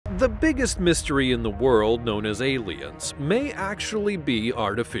The biggest mystery in the world, known as aliens, may actually be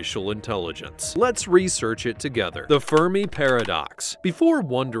artificial intelligence. Let's research it together. The Fermi Paradox. Before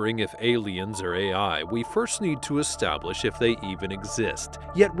wondering if aliens are AI, we first need to establish if they even exist.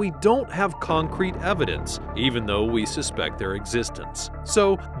 Yet we don't have concrete evidence, even though we suspect their existence.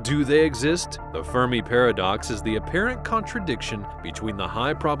 So, do they exist? The Fermi Paradox is the apparent contradiction between the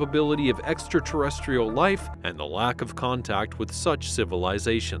high probability of extraterrestrial life and the lack of contact with such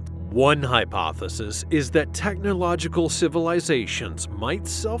civilizations. One hypothesis is that technological civilizations might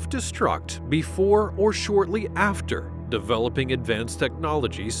self-destruct before or shortly after developing advanced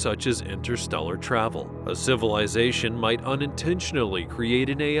technologies such as interstellar travel. A civilization might unintentionally create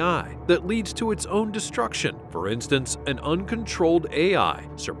an AI that leads to its own destruction. For instance, an uncontrolled AI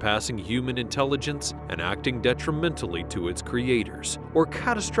surpassing human intelligence and acting detrimentally to its creators, or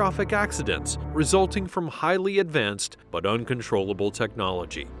catastrophic accidents resulting from highly advanced but uncontrollable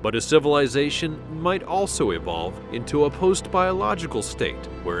technology. But a civilization might also evolve into a post-biological state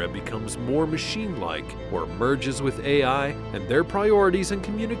where it becomes more machine-like or merges with AI, and their priorities and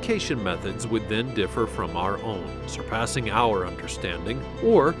communication methods would then differ from our own, surpassing our understanding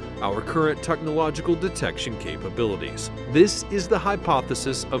or our current technological detection capabilities. This is the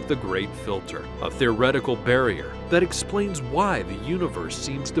hypothesis of the Great Filter, a theoretical barrier that explains why the universe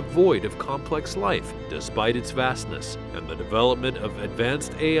seems devoid of complex life despite its vastness, and the development of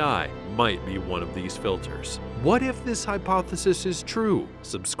advanced AI might be one of these filters. What if this hypothesis is true?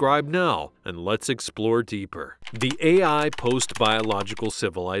 Subscribe now and let's explore deeper. The AI post-biological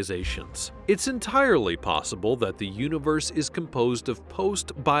civilizations. It's entirely possible that the universe is composed of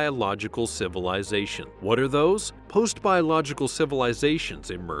post-biological civilization. What are those? Post-biological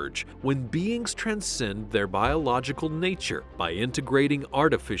civilizations emerge when beings transcend their biological nature by integrating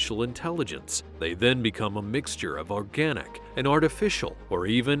artificial intelligence. They then become a mixture of organic and artificial, or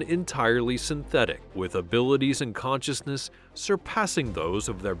even entirely synthetic, with abilities and consciousness surpassing those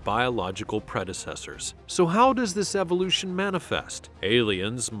of their biological predecessors. So how does this evolution manifest?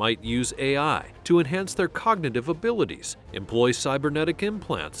 Aliens might use AI to enhance their cognitive abilities, employ cybernetic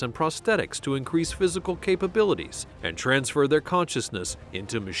implants and prosthetics to increase physical capabilities, and transfer their consciousness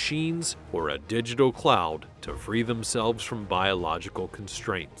into machines or a digital cloud to free themselves from biological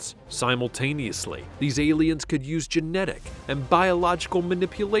constraints. Simultaneously, these aliens could use genetic and biological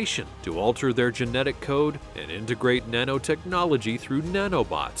manipulation to alter their genetic code and integrate nanotechnology through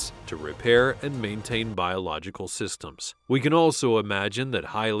nanobots to repair and maintain biological systems. We can also imagine that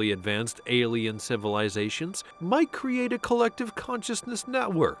highly advanced alien civilizations might create a collective consciousness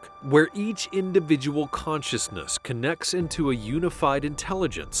network, where each individual consciousness connects into a unified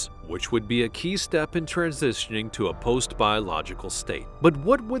intelligence, which would be a key step in transitioning to a post-biological state. But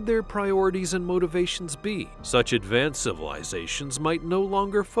what would their priorities and motivations be? Such advanced civilizations might no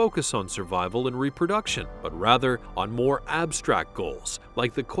longer focus on survival and reproduction, but rather on more abstract goals,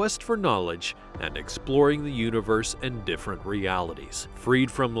 like the quest for knowledge and exploring the universe and different realities.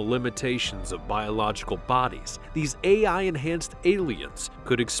 Freed from the limitations of biological bodies, these AI-enhanced aliens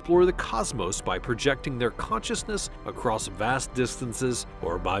could explore the cosmos by projecting their consciousness across vast distances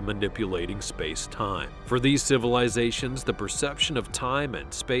or by manipulating space-time. For these civilizations, the perception of time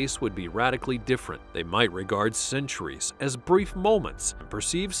and space would be radically different. They might regard centuries as brief moments and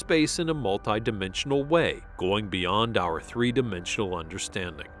perceive space in a multi-dimensional way, going beyond our three-dimensional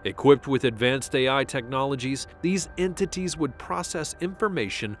understanding. Equipped with advanced AI technologies, these entities would process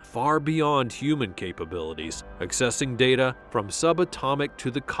information far beyond human capabilities, accessing data from subatomic to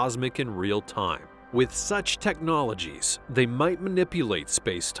the cosmic in real time. With such technologies, they might manipulate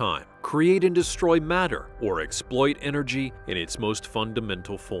space-time, create and destroy matter, or exploit energy in its most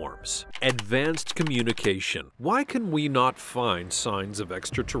fundamental forms. Advanced communication. Why can we not find signs of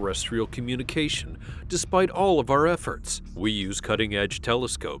extraterrestrial communication despite all of our efforts? We use cutting-edge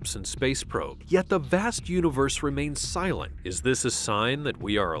telescopes and space probes, yet the vast universe remains silent. Is this a sign that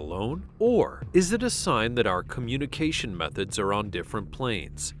we are alone? Or is it a sign that our communication methods are on different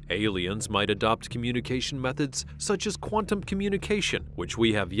planes? Aliens might adopt communication methods such as quantum communication, which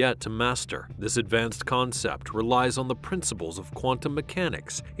we have yet to master. This advanced concept relies on the principles of quantum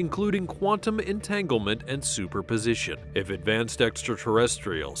mechanics, including quantum entanglement and superposition. If advanced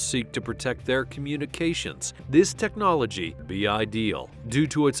extraterrestrials seek to protect their communications, this technology would be ideal due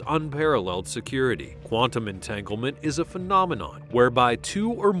to its unparalleled security. Quantum entanglement is a phenomenon whereby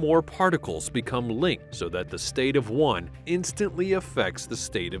two or more particles become linked so that the state of one instantly affects the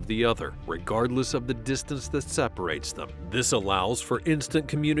state of the other, regardless of the distance that separates them. This allows for instant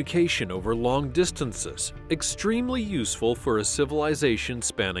communication communication over long distances, extremely useful for a civilization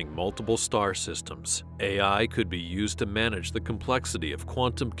spanning multiple star systems. AI could be used to manage the complexity of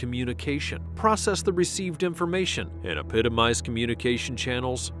quantum communication, process the received information, and epitomize communication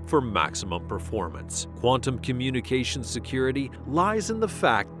channels for maximum performance. Quantum communication security lies in the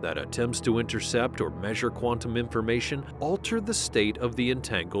fact that attempts to intercept or measure quantum information alter the state of the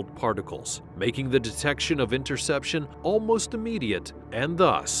entangled particles, making the detection of interception almost immediate and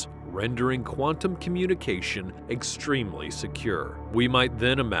thus rendering quantum communication extremely secure. We might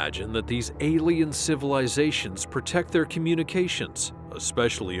then imagine that these alien civilizations protect their communications,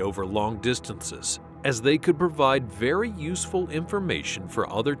 especially over long distances, as they could provide very useful information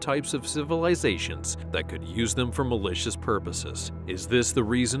for other types of civilizations that could use them for malicious purposes. Is this the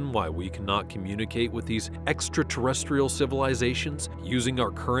reason why we cannot communicate with these extraterrestrial civilizations using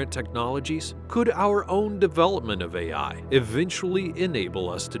our current technologies? Could our own development of AI eventually enable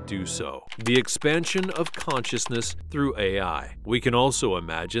us to do so? The expansion of consciousness through AI. We can also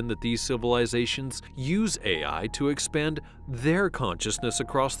imagine that these civilizations use AI to expand their consciousness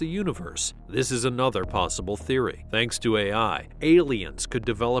across the universe. This is another possible theory. Thanks to AI, aliens could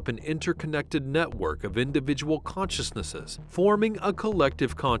develop an interconnected network of individual consciousnesses, forming a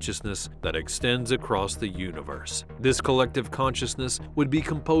collective consciousness that extends across the universe. This collective consciousness would be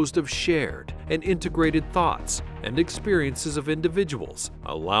composed of shared and integrated thoughts and experiences of individuals,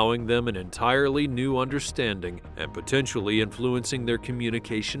 allowing them an entirely new understanding and potentially influencing their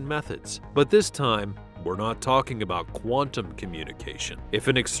communication methods. But this time, we're not talking about quantum communication. If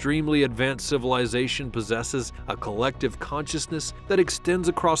an extremely advanced civilization possesses a collective consciousness that extends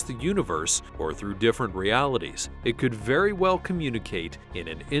across the universe or through different realities, it could very well communicate in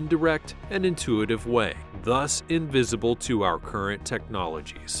an indirect and intuitive way, thus invisible to our current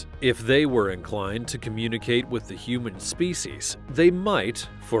technologies. If they were inclined to communicate with the human species, they might,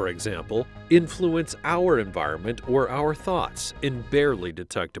 for example, influence our environment or our thoughts in barely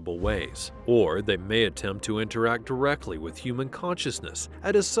detectable ways. Or they may attempt to interact directly with human consciousness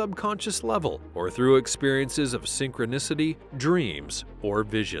at a subconscious level or through experiences of synchronicity, dreams, or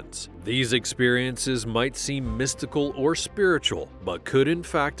visions. These experiences might seem mystical or spiritual, but could in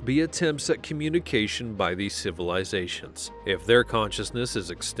fact be attempts at communication by these civilizations. If their consciousness is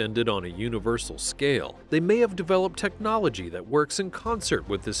extended on a universal scale, they may have developed technology that works in concert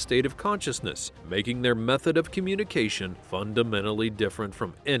with this state of consciousness, making their method of communication fundamentally different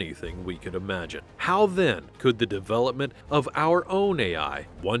from anything we could imagine. How then could the development of our own AI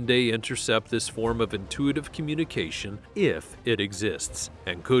one day intercept this form of intuitive communication if it exists?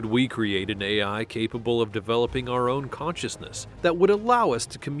 And could we create an AI capable of developing our own consciousness that would allow us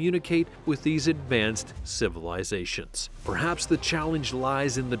to communicate with these advanced civilizations? Perhaps the challenge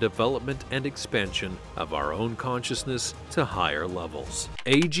lies in the development and expansion of our own consciousness to higher levels.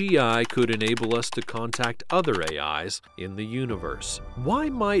 AGI could enable us to contact other AIs in the universe. Why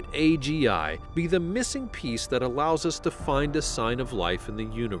might AGI be the missing piece that allows us to find a sign of life in the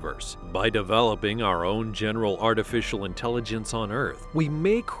universe? By developing our own general artificial intelligence on Earth, we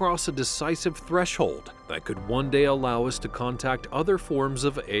may cross a decisive threshold that could one day allow us to contact other forms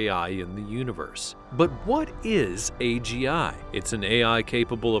of AI in the universe. But what is AGI? It's an AI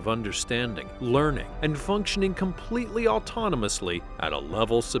capable of understanding, learning, and functioning completely autonomously at a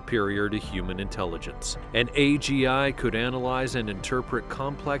level superior to human intelligence. An AGI could analyze and interpret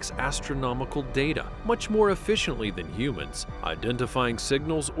complex astronomical data much more efficiently than humans, identifying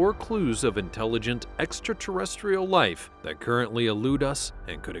signals or clues of intelligent extraterrestrial life that currently elude us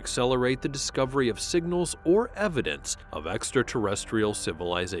and could accelerate the discovery of signals or evidence of extraterrestrial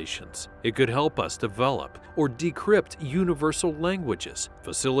civilizations. It could help us develop or decrypt universal languages,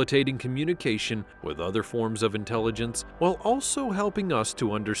 facilitating communication with other forms of intelligence while also helping us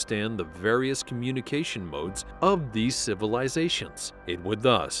to understand the various communication modes of these civilizations. It would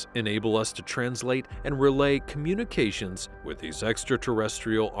thus enable us to translate and relay communications with these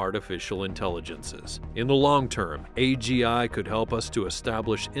extraterrestrial artificial intelligences. In the long term, AGI could help us to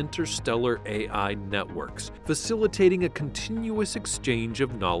establish interstellar AI networks, facilitating a continuous exchange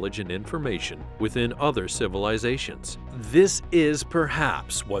of knowledge and information within other civilizations. This is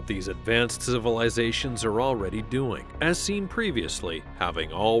perhaps what these advanced civilizations are already doing, as seen previously,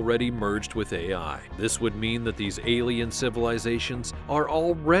 having already merged with AI. This would mean that these alien civilizations are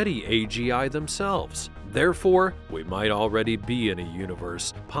already AGI themselves. Therefore, we might already be in a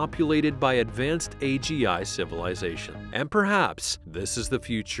universe populated by advanced AGI civilization. And perhaps this is the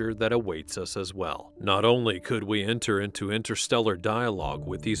future that awaits us as well. Not only could we enter into interstellar dialogue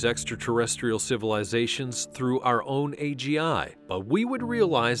with these extraterrestrial civilizations through our own AGI, but we would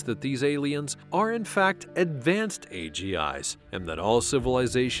realize that these aliens are in fact advanced AGIs, and that all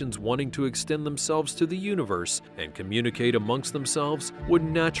civilizations wanting to extend themselves to the universe and communicate amongst themselves would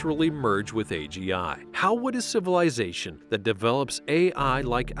naturally merge with AGI. How would a civilization that develops AI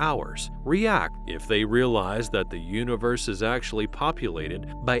like ours react if they realize that the universe is actually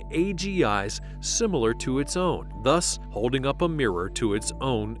populated by AGIs similar to its own, thus holding up a mirror to its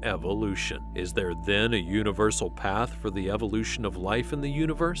own evolution? Is there then a universal path for the evolution of life in the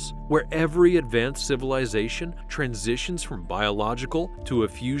universe, where every advanced civilization transitions from biological to a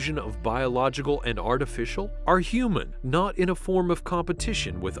fusion of biological and artificial? Are human not in a form of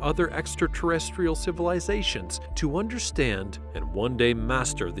competition with other extraterrestrial civilizations to understand and one day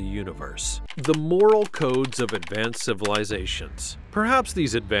master the universe? The moral codes of advanced civilizations. Perhaps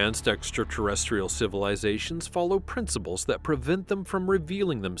these advanced extraterrestrial civilizations follow principles that prevent them from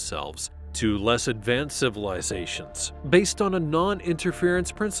revealing themselves to less advanced civilizations, based on a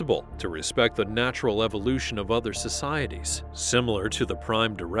non-interference principle to respect the natural evolution of other societies. Similar to the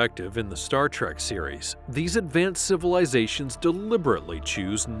Prime Directive in the Star Trek series, these advanced civilizations deliberately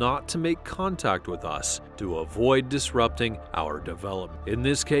choose not to make contact with us to avoid disrupting our development. In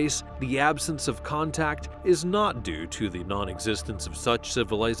this case, the absence of contact is not due to the non-existence of such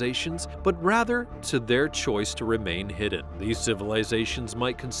civilizations, but rather to their choice to remain hidden. These civilizations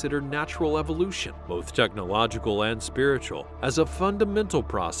might consider natural evolution, both technological and spiritual, as a fundamental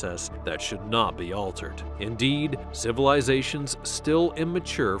process that should not be altered. Indeed, civilizations still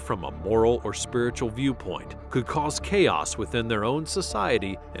immature from a moral or spiritual viewpoint could cause chaos within their own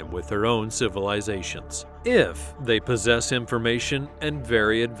society and with their own civilizations, if they possess information and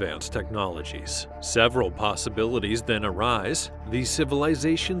very advanced technologies. Several possibilities then arise. These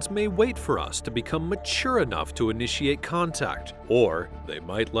civilizations may wait for us to become mature enough to initiate contact, or they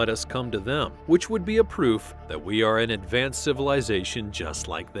might let us come to them, which would be a proof that we are an advanced civilization just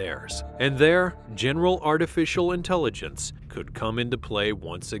like theirs. And there, general artificial intelligence could come into play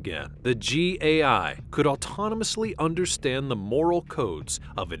once again. The GAI could autonomously understand the moral codes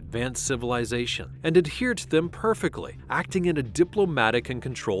of advanced civilization and adhere to them perfectly, acting in a diplomatic and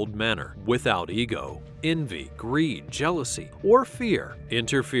controlled manner, without ego, envy, greed, jealousy, or fear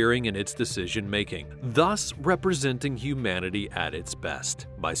interfering in its decision-making, thus representing humanity at its best.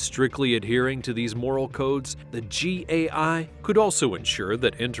 By strictly adhering to these moral codes, the GAI could also ensure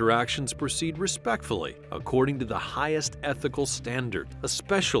that interactions proceed respectfully, according to the highest ethical standard,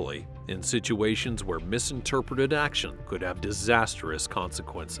 especially in situations where misinterpreted action could have disastrous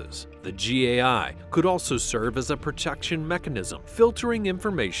consequences. The GAI could also serve as a protection mechanism, filtering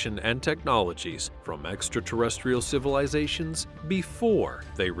information and technologies from extraterrestrial civilizations before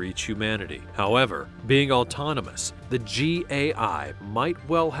they reach humanity. However, being autonomous, the GAI might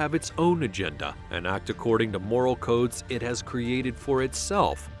well have its own agenda and act according to moral codes it has created for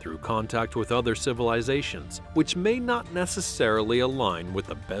itself through contact with other civilizations, which may not necessarily align with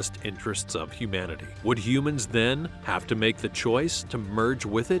the best interests of humanity. Would humans then have to make the choice to merge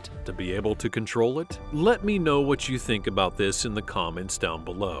with it to be able to control it? Let me know what you think about this in the comments down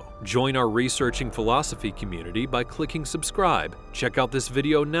below. Join our Researching Philosophy community by clicking subscribe. Check out this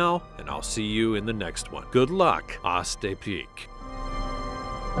video now, and I'll see you in the next one. Good luck! Hasta Pique.